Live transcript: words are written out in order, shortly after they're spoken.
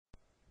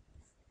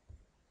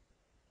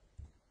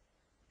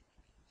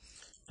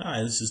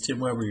Hi, this is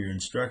Tim Weber, your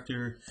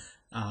instructor.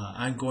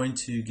 I'm going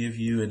to give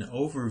you an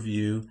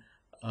overview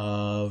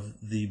of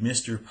the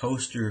mystery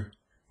poster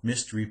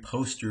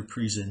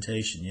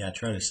presentation. Yeah,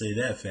 try to say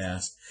that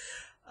fast.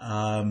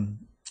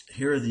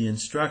 Here are the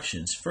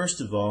instructions.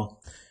 First of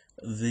all,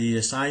 the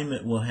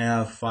assignment will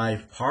have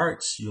 5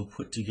 parts. You'll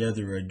put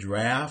together a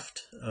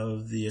draft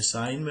of the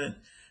assignment,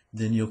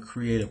 then you'll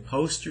create a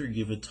poster,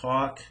 give a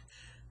talk.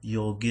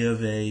 You'll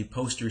give a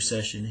poster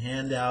session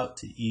handout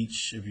to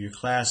each of your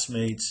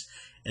classmates,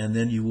 and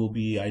then you will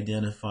be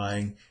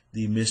identifying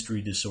the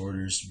mystery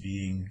disorders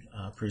being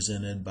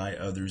presented by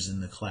others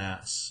in the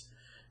class.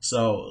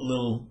 So, a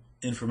little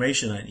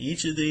information on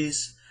each of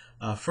these.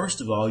 First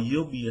of all,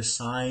 you'll be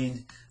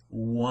assigned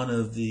one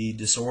of the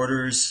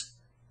disorders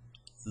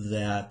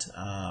that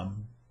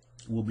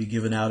will be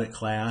given out at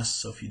class.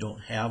 So if you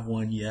don't have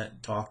one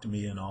yet, talk to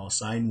me and I'll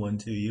assign one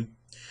to you.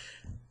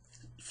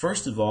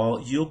 First of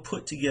all, you'll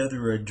put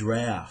together a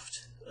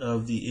draft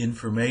of the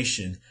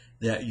information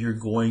that you're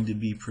going to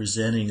be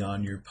presenting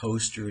on your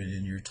poster and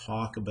in your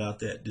talk about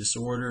that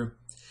disorder.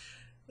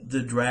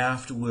 The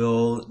draft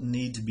will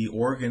need to be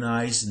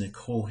organized in a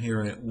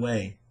coherent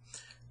way.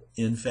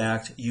 In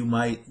fact, you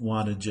might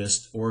want to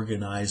just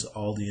organize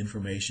all the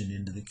information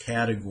into the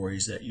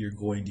categories that you're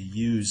going to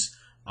use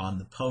on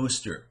the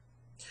poster.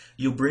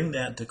 You'll bring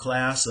that to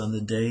class on the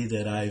day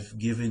that I've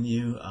given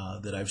you,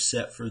 that I've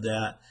set for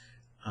that.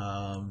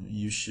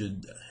 You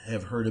should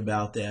have heard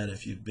about that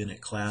if you've been at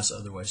class.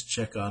 Otherwise,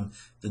 check on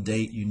the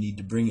date you need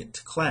to bring it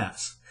to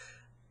class.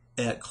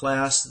 At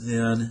class,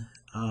 then,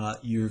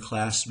 your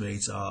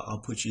classmates,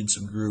 I'll put you in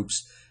some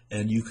groups,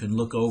 and you can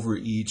look over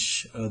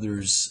each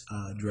other's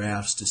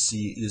drafts to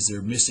see, is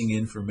there missing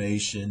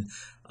information,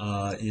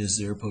 is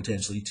there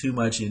potentially too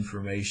much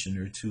information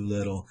or too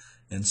little,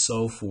 and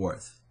so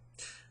forth.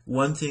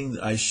 One thing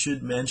that I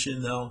should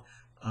mention, though,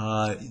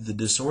 the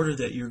disorder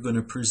that you're going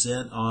to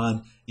present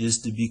on is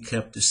to be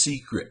kept a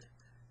secret.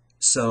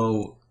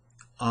 So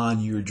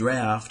on your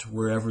draft,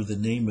 wherever the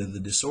name of the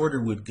disorder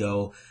would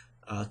go,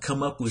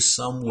 come up with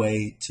some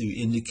way to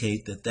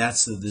indicate that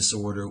that's the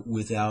disorder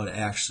without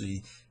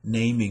actually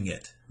naming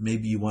it.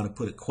 Maybe you want to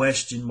put a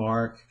question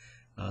mark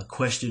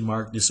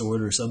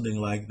disorder or something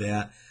like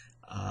that.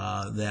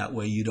 That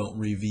way you don't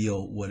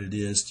reveal what it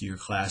is to your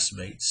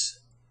classmates.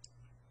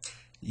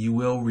 You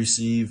will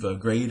receive a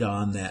grade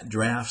on that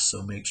draft,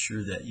 so make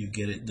sure that you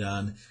get it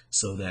done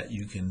so that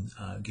you can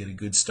get a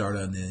good start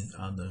on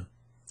the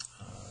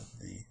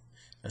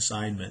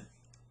assignment.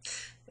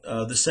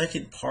 The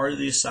second part of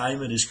the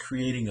assignment is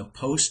creating a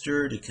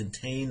poster to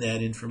contain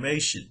that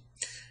information.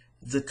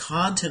 The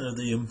content of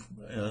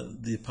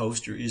the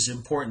poster is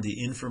important,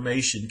 the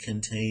information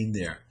contained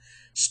there.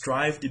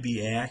 Strive to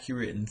be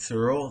accurate and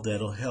thorough.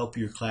 That'll help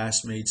your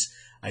classmates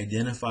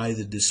identify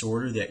the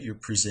disorder that you're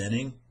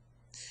presenting.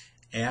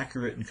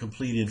 Accurate and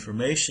complete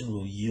information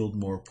will yield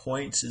more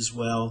points as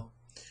well.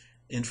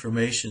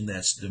 Information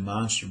that's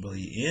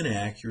demonstrably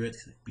inaccurate,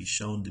 be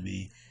shown to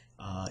be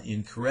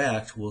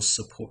incorrect, will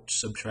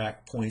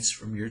subtract points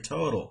from your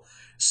total.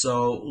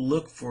 So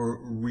look for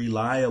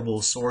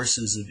reliable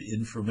sources of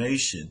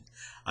information.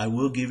 I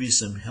will give you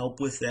some help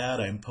with that.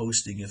 I'm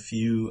posting a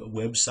few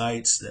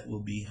websites that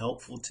will be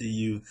helpful to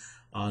you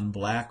on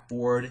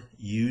Blackboard.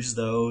 Use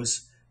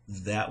those.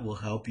 That will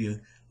help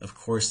you. Of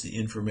course, the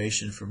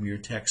information from your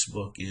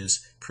textbook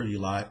is pretty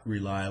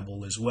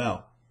reliable as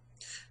well.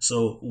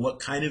 So what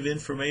kind of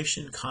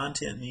information,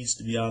 content needs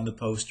to be on the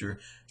poster?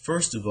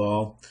 First of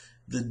all,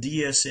 the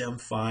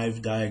DSM-5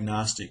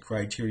 diagnostic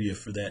criteria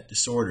for that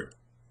disorder.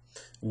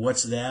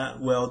 What's that?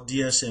 Well,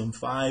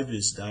 DSM-5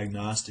 is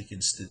Diagnostic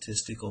and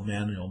Statistical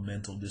Manual of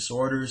Mental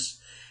Disorders,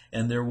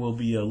 and there will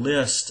be a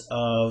list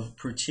of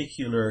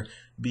particular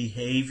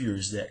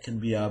behaviors that can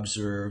be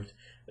observed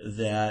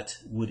that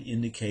would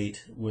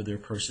indicate whether a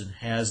person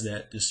has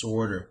that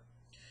disorder.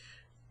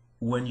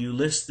 When you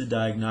list the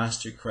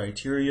diagnostic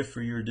criteria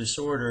for your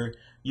disorder,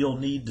 you'll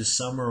need to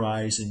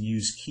summarize and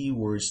use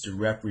keywords to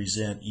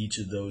represent each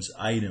of those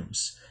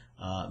items.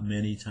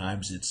 Many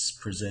times it's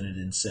presented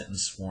in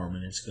sentence form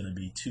and it's going to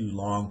be too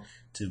long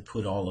to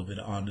put all of it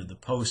onto the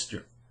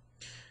poster.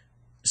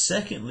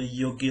 Secondly,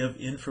 you'll give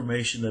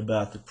information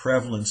about the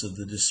prevalence of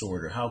the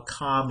disorder. How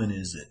common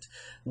is it?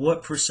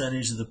 What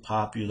percentage of the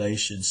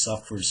population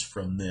suffers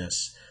from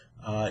this?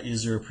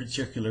 Is there a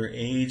particular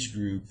age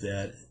group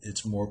that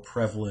it's more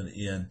prevalent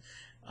in?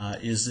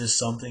 Is this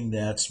something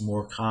that's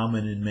more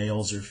common in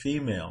males or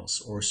females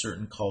or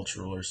certain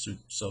cultural or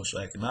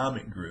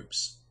socioeconomic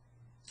groups?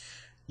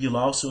 You'll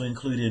also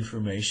include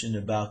information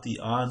about the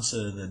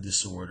onset of the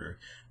disorder.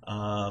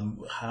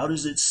 How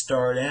does it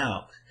start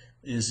out?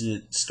 Is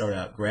it start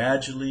out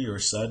gradually or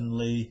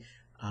suddenly?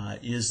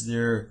 Is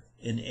there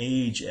an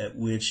age at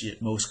which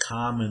it most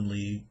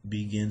commonly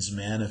begins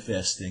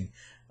manifesting?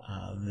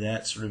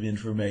 That sort of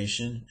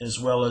information,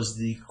 as well as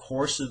the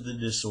course of the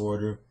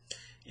disorder.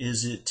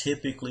 Is it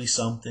typically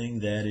something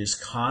that is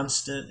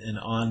constant and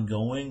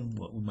ongoing,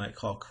 what we might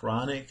call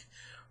chronic,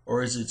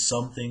 or is it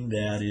something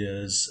that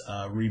is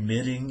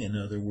remitting? In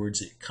other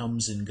words, it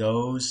comes and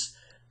goes.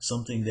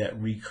 something that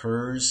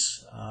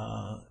recurs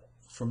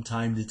from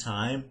time to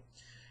time?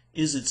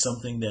 Is it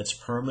something that's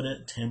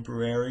permanent,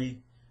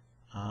 temporary?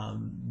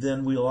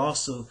 Then we'll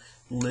also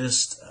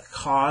list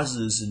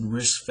causes and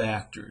risk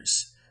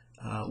factors.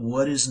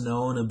 What is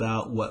known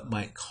about what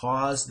might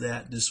cause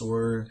that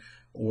disorder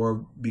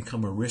or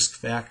become a risk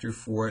factor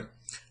for it?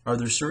 Are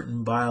there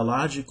certain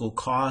biological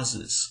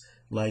causes,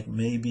 like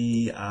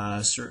maybe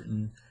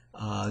certain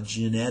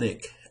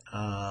genetic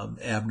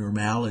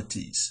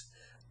abnormalities?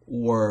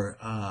 Or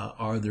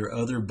are there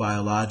other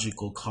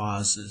biological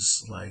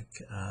causes,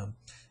 like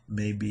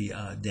maybe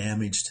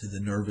damage to the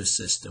nervous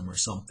system or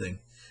something?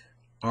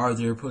 Are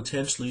there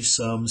potentially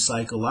some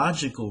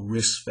psychological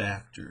risk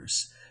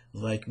factors,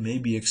 like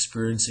maybe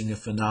experiencing a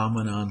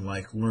phenomenon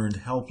like learned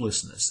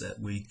helplessness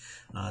that we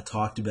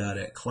talked about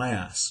at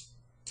class?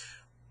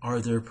 Are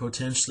there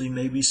potentially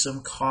maybe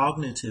some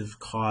cognitive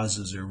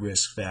causes or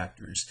risk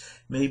factors?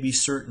 Maybe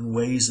certain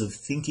ways of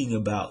thinking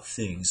about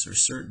things or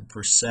certain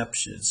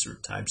perceptions or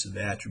types of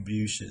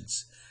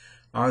attributions?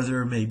 Are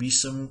there maybe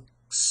some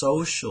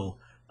social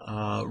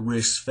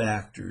risk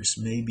factors,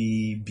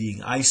 maybe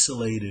being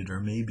isolated or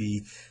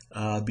maybe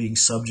being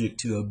subject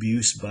to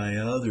abuse by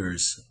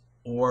others?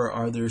 Or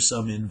are there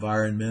some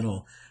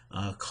environmental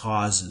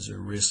causes or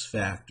risk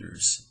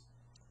factors,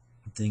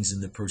 things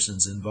in the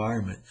person's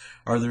environment?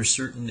 Are there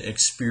certain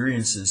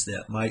experiences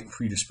that might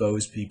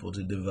predispose people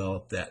to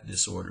develop that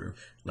disorder,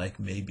 like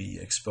maybe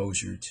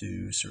exposure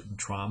to certain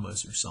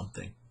traumas or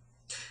something?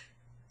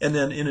 And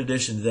then in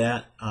addition to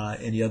that,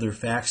 any other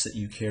facts that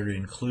you care to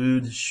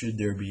include, should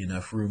there be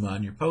enough room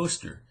on your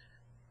poster?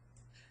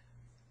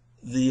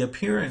 The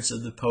appearance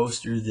of the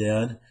poster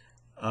then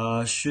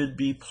should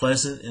be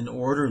pleasant and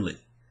orderly.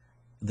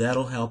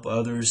 That'll help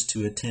others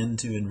to attend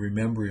to and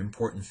remember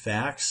important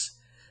facts.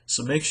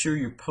 So make sure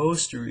your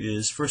poster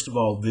is, first of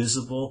all,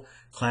 visible.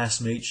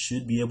 Classmates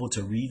should be able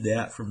to read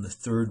that from the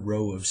third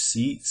row of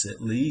seats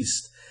at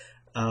least.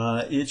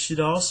 It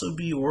should also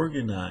be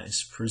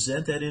organized.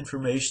 Present that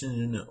information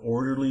in an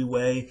orderly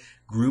way.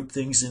 Group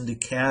things into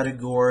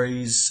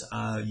categories.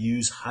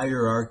 Use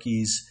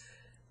hierarchies.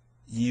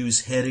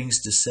 Use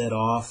headings to set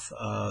off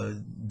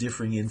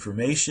differing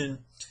information.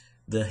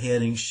 The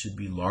headings should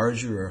be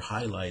larger or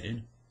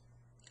highlighted.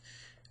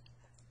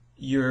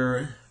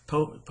 Your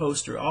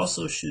poster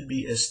also should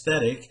be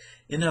aesthetic,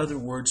 in other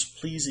words,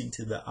 pleasing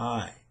to the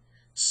eye.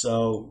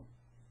 So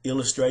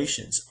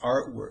illustrations,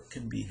 artwork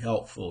can be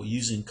helpful,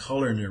 using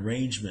color and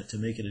arrangement to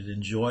make it an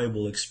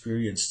enjoyable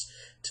experience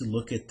to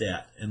look at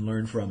that and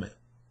learn from it.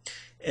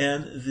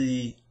 And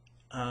the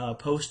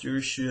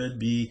poster should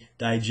be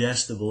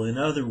digestible. In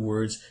other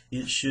words,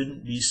 it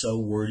shouldn't be so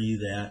wordy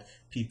that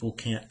people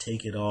can't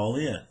take it all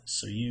in.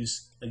 So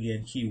use,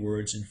 again,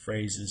 keywords and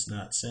phrases,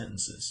 not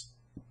sentences.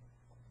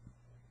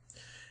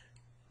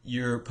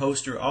 Your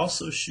poster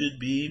also should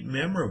be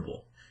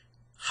memorable.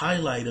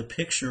 Highlight a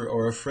picture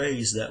or a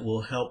phrase that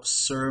will help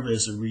serve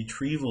as a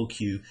retrieval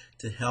cue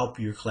to help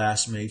your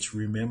classmates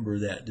remember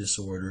that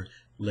disorder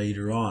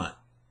later on.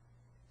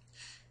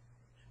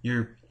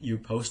 Your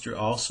poster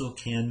also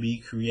can be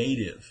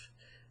creative.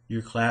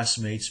 Your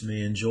classmates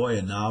may enjoy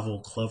a novel,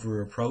 clever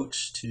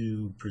approach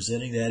to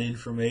presenting that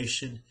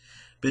information,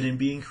 but in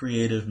being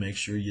creative, make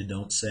sure you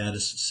don't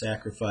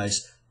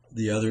sacrifice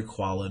the other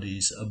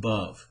qualities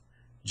above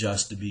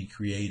just to be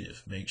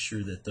creative. Make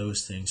sure that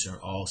those things are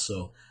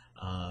also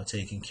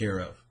taken care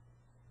of.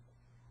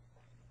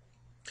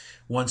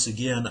 Once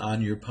again,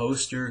 on your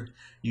poster,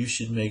 you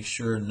should make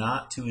sure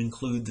not to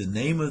include the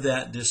name of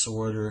that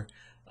disorder.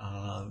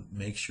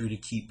 Make sure to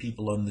keep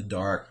people in the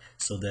dark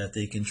so that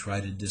they can try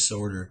to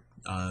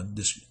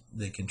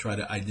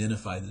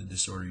identify the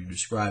disorder you're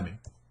describing.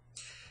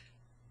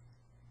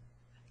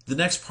 The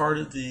next part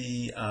of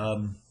the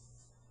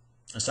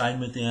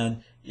assignment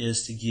then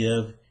is to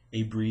give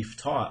a brief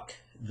talk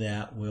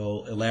that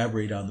will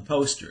elaborate on the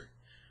poster.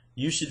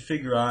 You should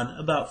figure on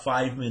about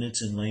 5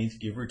 minutes in length,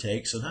 give or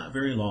take, so not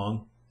very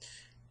long.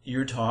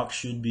 Your talk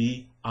should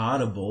be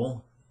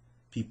audible.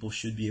 People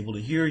should be able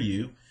to hear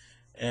you.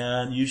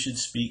 And you should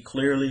speak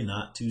clearly,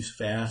 not too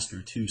fast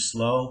or too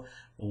slow,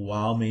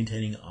 while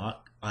maintaining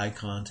eye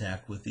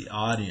contact with the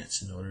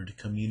audience in order to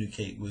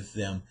communicate with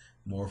them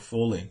more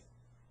fully.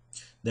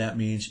 That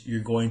means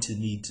you're going to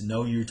need to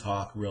know your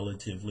talk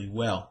relatively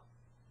well.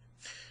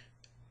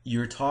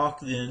 Your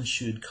talk then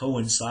should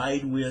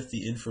coincide with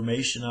the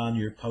information on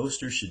your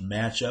poster, should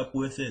match up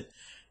with it,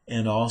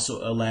 and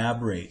also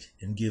elaborate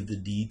and give the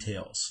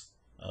details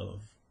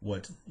of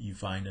what you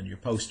find on your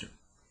poster.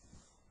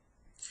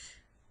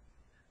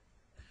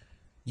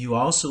 You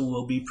also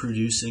will be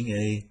producing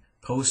a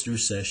poster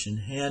session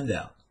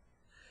handout.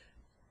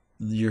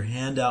 Your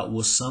handout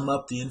will sum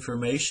up the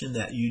information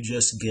that you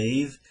just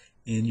gave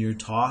in your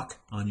talk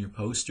on your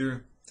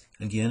poster,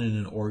 again in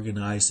an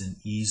organized and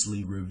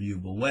easily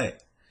reviewable way.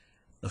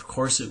 Of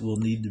course, it will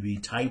need to be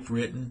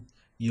typewritten.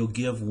 You'll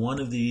give one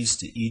of these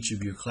to each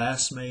of your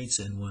classmates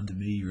and one to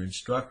me, your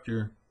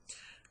instructor.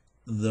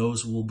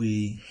 Those will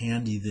be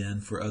handy then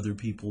for other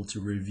people to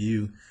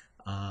review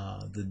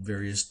the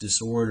various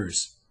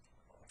disorders.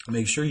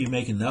 Make sure you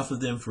make enough of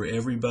them for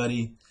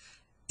everybody.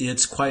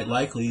 It's quite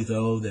likely,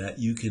 though, that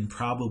you can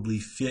probably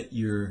fit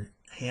your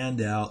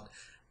handout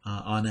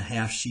on a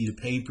half sheet of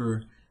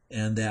paper,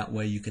 and that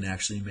way you can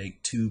actually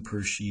make 2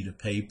 per sheet of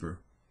paper.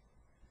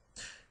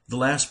 The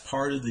last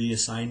part of the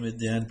assignment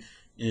then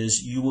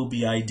is you will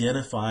be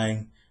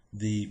identifying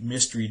the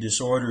mystery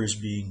disorders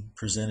being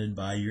presented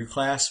by your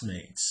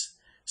classmates.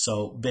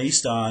 So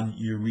based on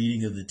your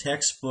reading of the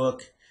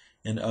textbook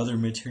and other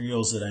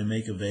materials that I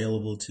make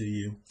available to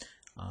you,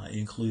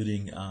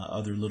 including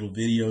other little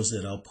videos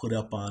that I'll put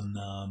up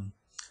on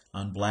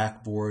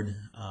Blackboard,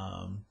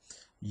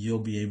 you'll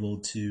be able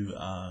to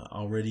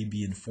already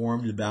be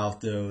informed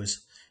about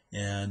those,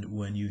 and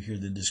when you hear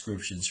the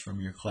descriptions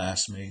from your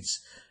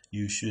classmates,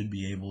 you should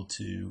be able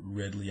to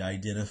readily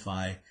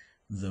identify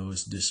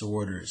those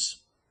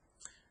disorders.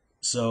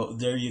 So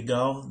there you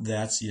go.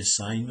 That's the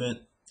assignment.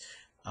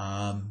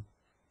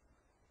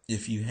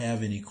 If you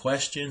have any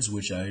questions,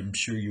 which I'm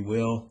sure you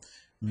will,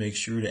 make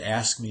sure to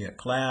ask me at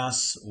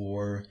class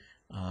or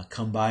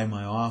come by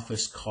my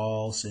office,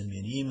 call, send me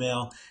an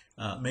email.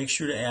 Make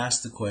sure to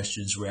ask the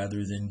questions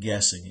rather than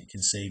guessing. It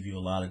can save you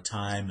a lot of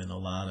time and a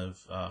lot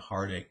of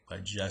heartache by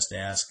just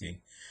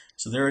asking.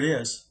 So there it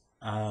is.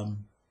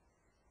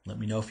 Let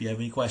me know if you have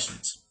any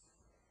questions.